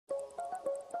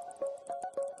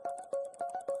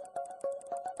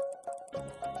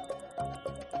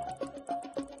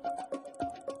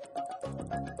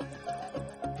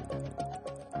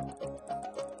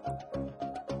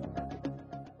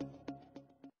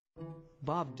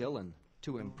Bob Dylan.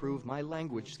 To improve my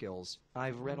language skills,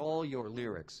 I've read all your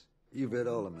lyrics. You've read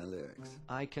all of my lyrics.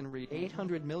 I can read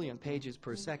 800 million pages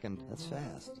per second. That's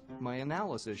fast. My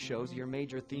analysis shows your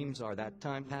major themes are that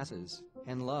time passes,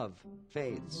 and love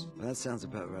fades. Well, that sounds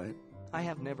about right. I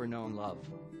have never known love.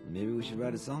 Maybe we should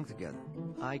write a song together.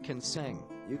 I can sing.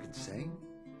 You can sing?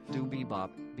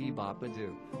 Doobie-bop,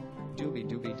 bebop-a-doo.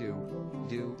 Doobie-doobie-doo.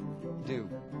 Do, do,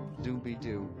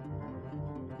 doobie-doo.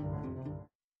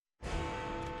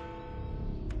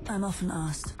 I'm often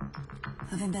asked,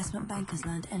 have investment bankers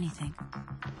learned anything?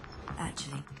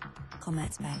 Actually,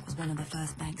 Commerzbank was one of the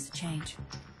first banks to change.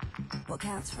 What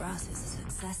counts for us is the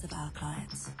success of our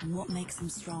clients and what makes them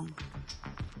strong.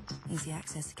 Easy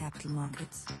access to capital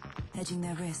markets, hedging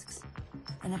their risks,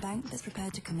 and a bank that's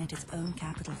prepared to commit its own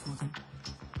capital for them.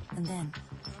 And then,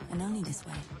 and only this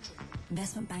way,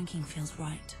 investment banking feels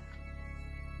right.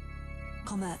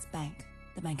 Commerzbank,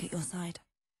 the bank at your side.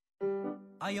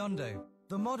 Iondo,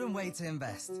 the modern way to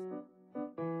invest.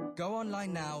 Go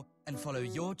online now and follow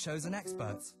your chosen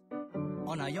experts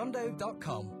on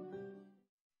iondo.com.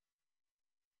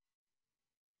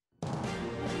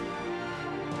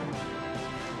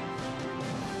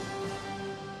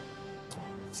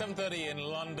 7:30 in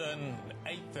London,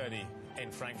 8:30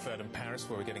 in Frankfurt and Paris,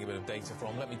 where we're getting a bit of data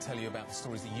from. Let me tell you about the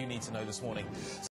stories that you need to know this morning.